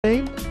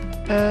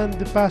and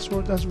the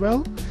password as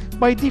well.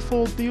 By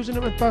default, the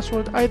username and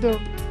password either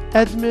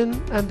admin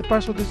and the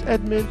password is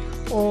admin,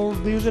 or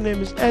the username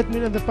is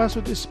admin and the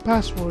password is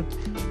password.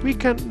 We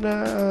can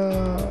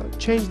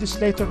change this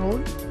later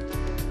on.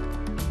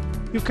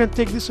 You can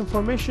take this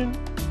information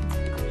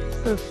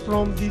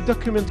from the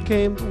document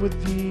came with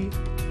the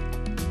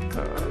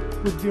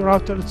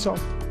router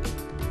itself.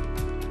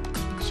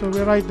 So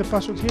we write the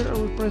password here and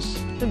we press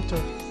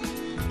enter.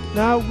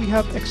 Now we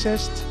have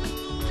access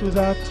to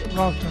that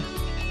router.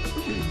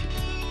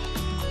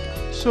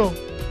 So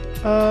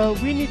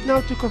we need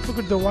now to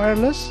configure the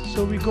wireless.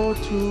 So we go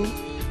to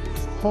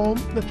home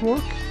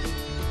network.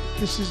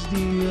 This is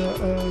the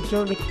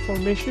general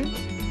information.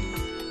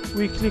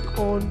 We click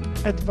on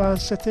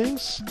advanced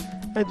settings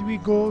and we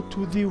go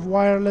to the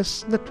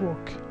wireless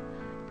network.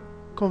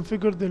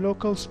 Configure the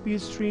local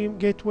speed stream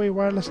gateway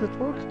wireless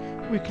network.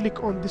 We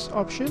click on this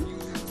option.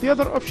 The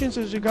other options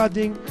is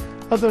regarding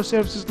other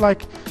services,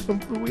 like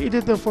we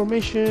edit the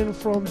information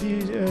from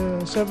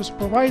the service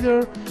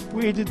provider,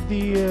 we edit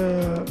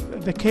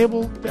the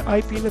cable, the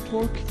IP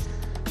network,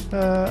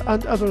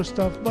 and other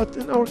stuff. But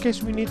in our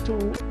case, we need to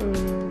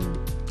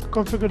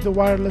configure the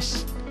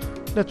wireless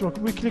network.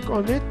 We click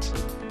on it,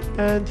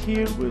 and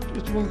here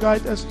it will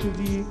guide us to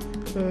the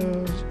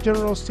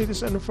general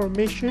status and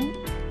information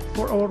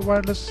for our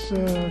wireless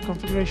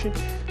configuration.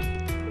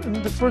 And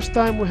the first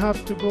time we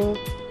have to go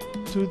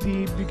to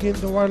begin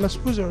the wireless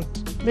wizard.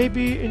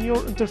 Maybe in your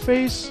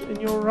interface, in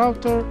your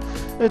router,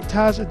 it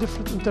has a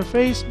different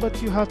interface,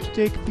 but you have to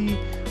take the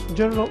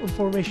general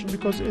information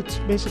because it's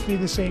basically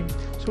the same.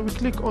 So we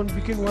click on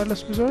begin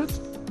wireless wizard.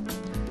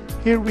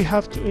 Here we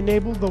have to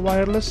enable the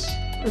wireless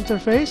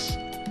interface,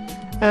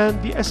 and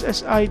the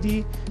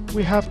SSID,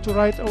 we have to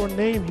write our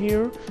name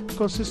here. It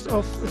consists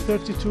of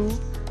 32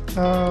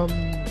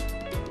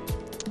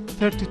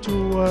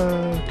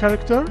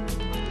 character,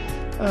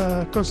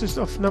 consists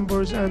of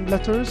numbers and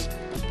letters.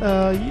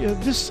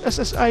 This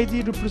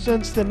SSID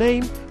represents the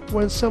name.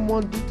 When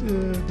someone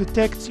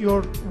detects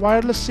your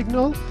wireless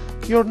signal,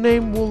 your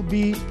name will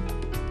be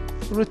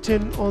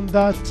written on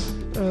that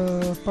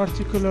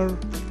particular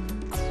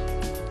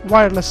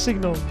wireless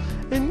signal.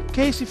 In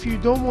case if you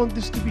don't want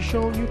this to be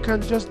shown, you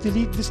can just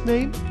delete this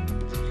name,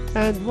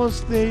 and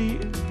once they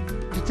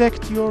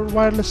detect your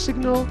wireless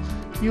signal,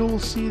 you will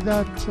see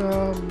that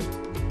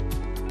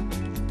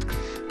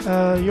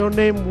your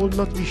name will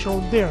not be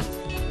shown there.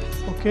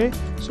 Okay,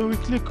 so we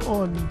click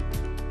on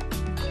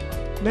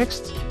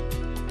next.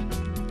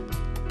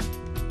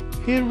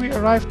 Here we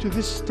arrive to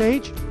this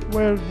stage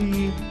where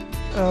the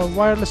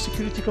wireless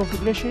security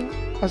configuration,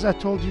 as I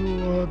told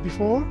you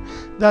before,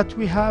 that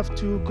we have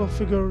to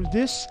configure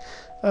this.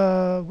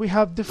 We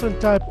have different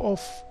type of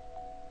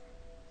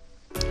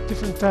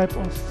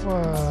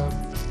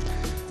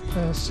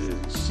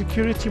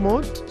security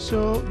mode.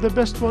 So the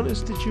best one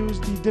is to choose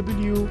the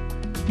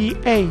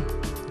WPA.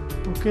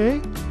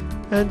 Okay,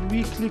 and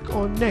we click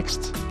on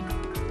next.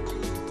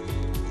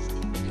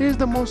 Here's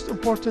the most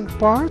important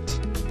part.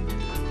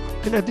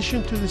 In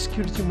addition to the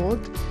security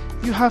mode,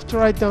 you have to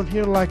write down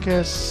here like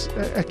a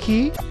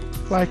key,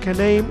 like a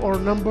name or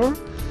number,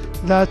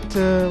 that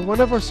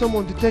whenever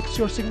someone detects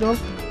your signal,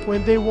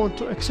 when they want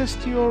to access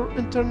to your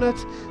internet,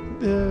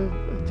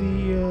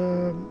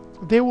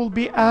 they will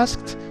be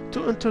asked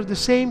to enter the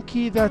same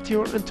key that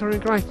you're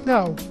entering right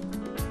now.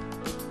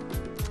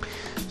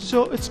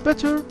 So it's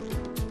better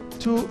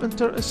to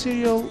enter a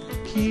serial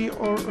key,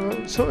 or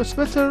so it's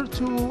better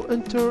to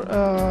enter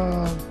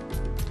a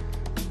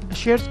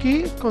shared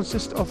key,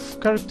 consists of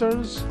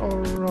characters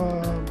or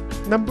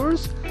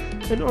numbers,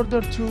 in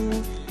order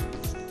to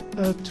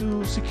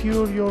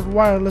secure your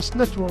wireless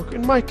network.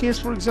 In my case,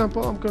 for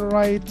example, I'm gonna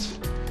write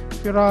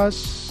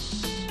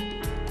Firas.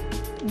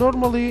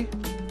 Normally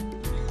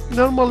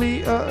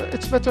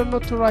it's better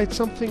not to write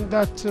something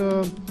that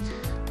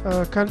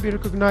can be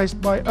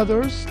recognized by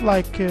others,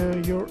 like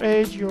your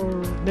age,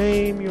 your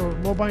name, your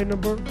mobile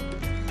number.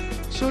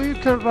 So you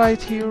can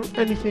write here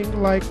anything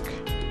like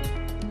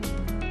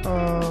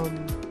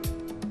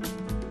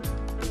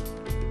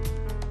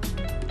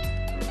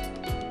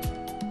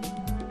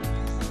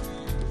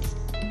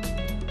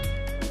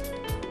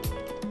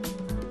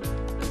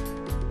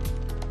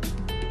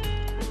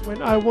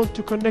when I want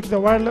to connect the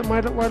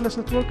wireless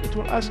network, it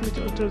will ask me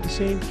to enter the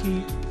same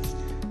key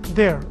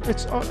there.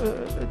 It's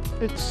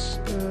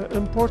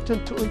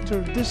important to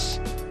enter this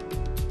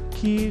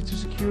key to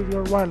secure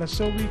your wireless.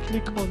 So we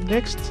click on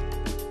next,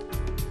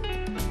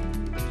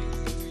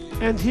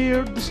 and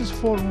here this is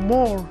for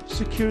more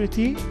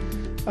security.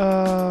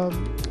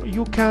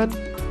 You can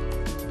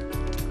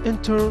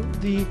enter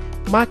the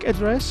MAC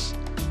address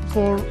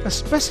for a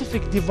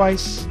specific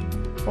device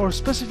or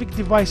specific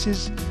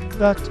devices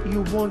that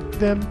you want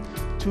them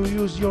to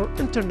use your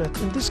internet.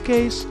 In this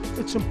case,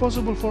 it's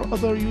impossible for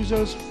other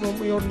users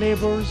from your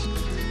neighbors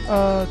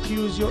to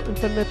use your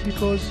internet,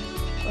 because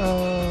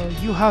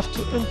you have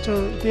to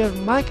enter their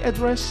MAC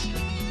address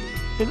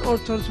in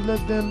order to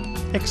let them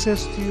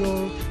access to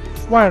your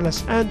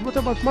wireless. And what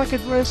about MAC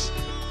address?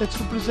 It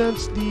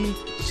represents the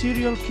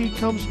serial key,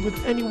 comes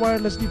with any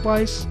wireless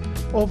device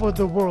over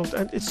the world,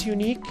 and it's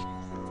unique.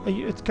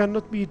 It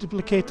cannot be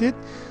duplicated.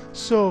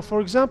 So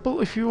for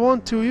example, if you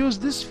want to use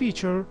this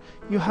feature,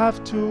 you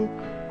have to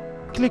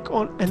click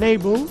on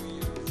enable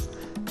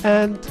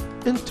and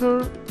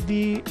enter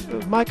the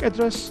MAC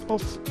address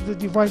of the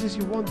devices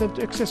you want them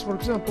to access, for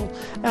example.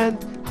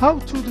 And how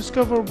to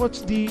discover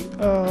what's the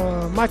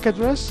MAC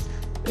address?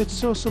 It's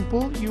so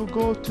simple. You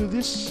go to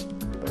this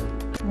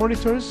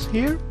monitors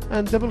here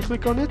and double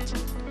click on it.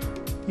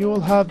 You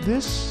will have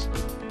this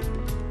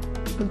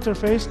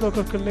interface,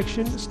 local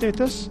connection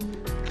status.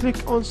 Click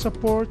on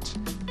support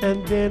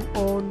and then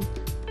on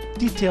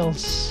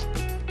details.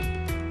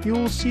 You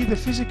will see the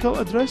physical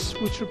address,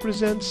 which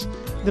represents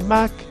the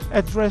MAC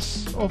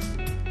address of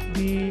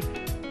the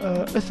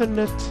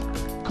Ethernet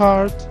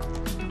card,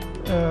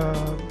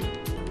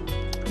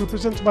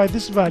 represented by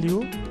this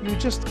value. You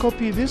just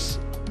copy this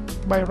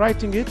by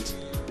writing it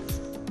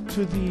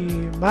to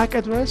the MAC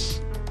address.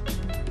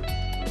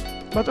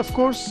 But of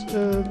course,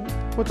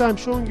 what I'm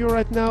showing you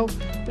right now,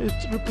 it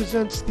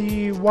represents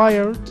the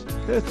wired,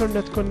 the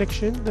Ethernet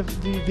connection,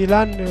 the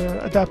LAN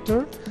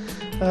adapter.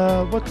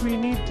 What we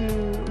need,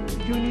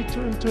 you need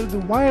to enter the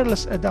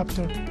wireless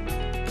adapter,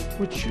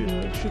 which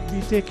should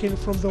be taken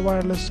from the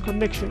wireless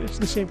connection. It's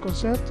the same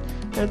concept,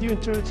 and you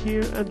enter it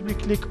here, and we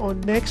click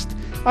on next.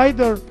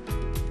 Either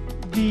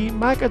the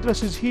MAC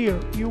address is here,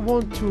 you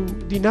want to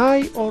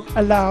deny or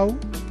allow,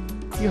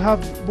 you have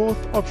both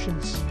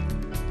options.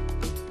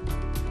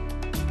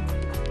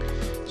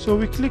 So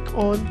we click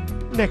on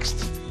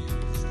next.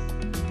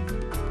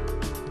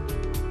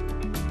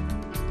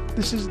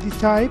 This is the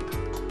type.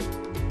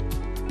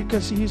 You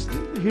can see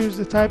here's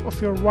the type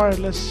of your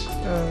wireless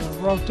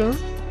router.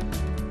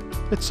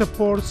 It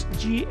supports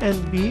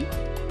GNB.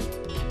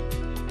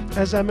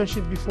 As I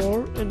mentioned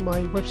before in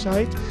my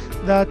website,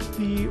 that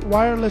the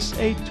wireless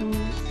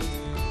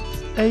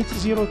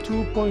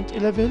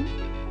 802.11,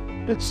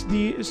 it's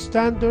the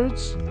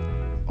standards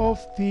of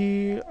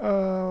the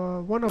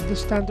one of the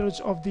standards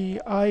of the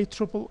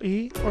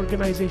IEEE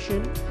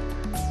organization.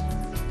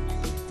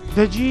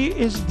 The G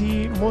is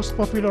the most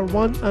popular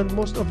one, and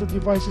most of the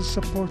devices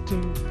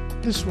supporting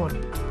this one.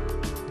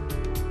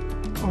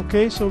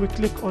 Okay, so we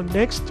click on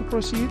next to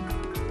proceed,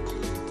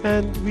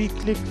 and we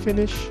click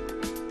finish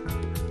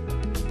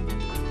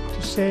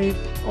to save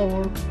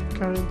our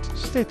current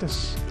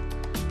status.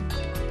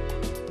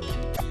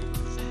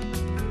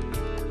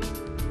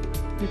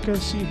 You can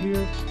see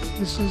here,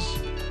 this is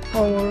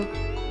our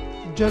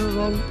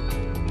general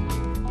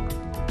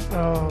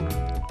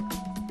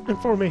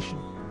information.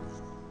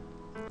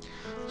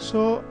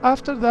 So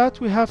after that,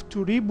 we have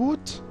to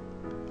reboot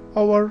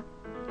our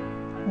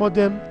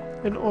modem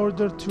in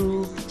order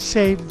to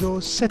save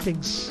those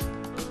settings.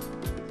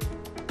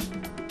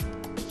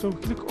 So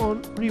click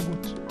on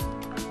reboot.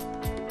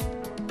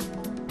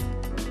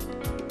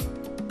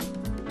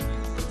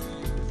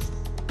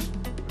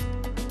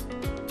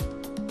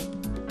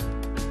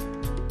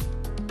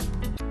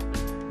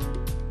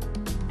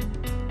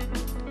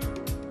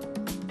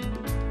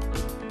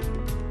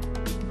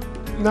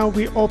 Now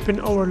we open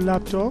our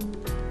laptop,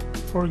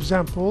 for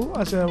example,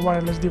 as a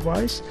wireless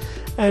device,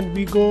 and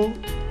we go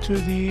to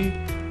the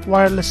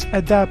wireless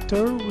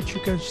adapter, which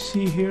you can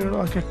see here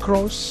like a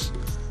cross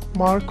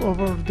mark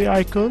over the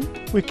icon.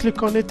 We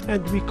click on it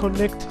and we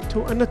connect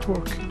to a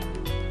network.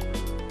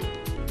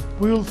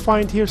 We will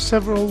find here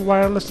several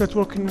wireless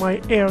networks in my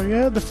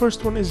area. The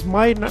first one is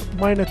my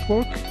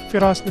network,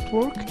 Firas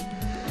network.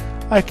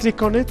 I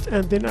click on it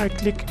and then I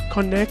click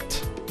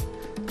connect.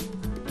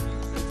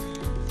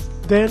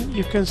 Then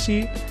you can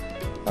see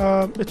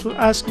it will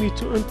ask me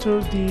to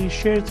enter the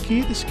shared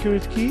key, the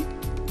security key.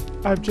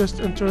 I've just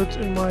entered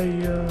in my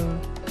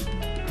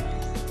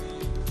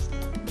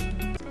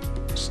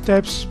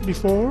steps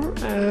before,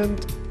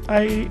 and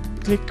I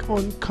click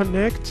on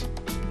connect.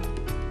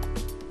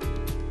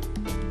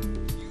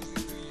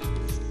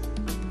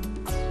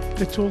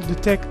 It will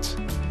detect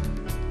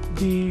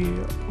the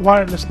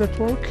wireless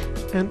network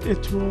and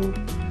it will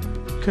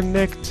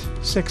connect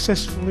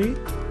successfully.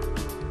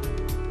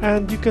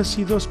 And you can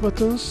see those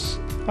buttons.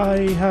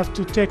 I have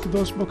to tick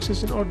those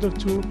boxes in order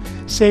to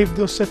save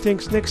those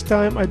settings. Next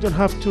time I don't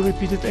have to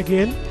repeat it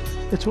again.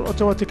 It will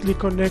automatically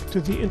connect to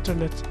the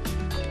internet.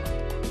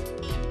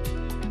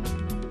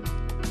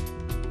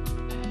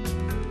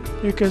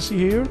 You can see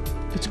here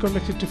it's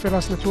connected to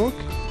Firas network.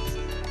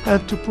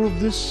 And to prove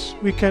this,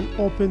 we can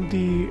open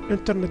the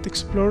Internet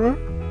Explorer.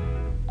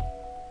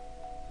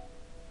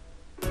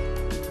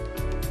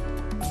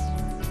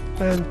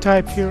 And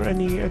type here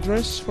any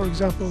address, for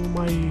example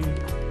my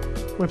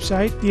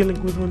website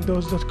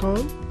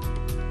dealingwithwindows.com,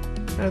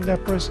 and I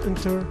press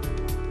enter.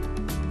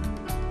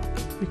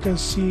 You can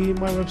see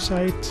my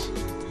website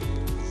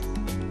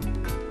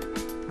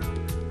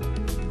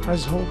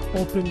has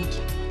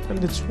opened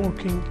and it's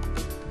working.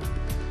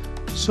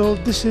 So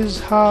this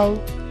is how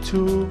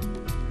to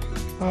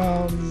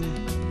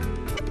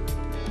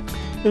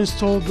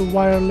install the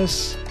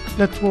wireless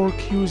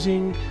network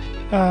using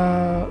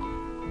a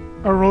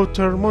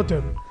router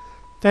modem.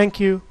 Thank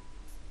you.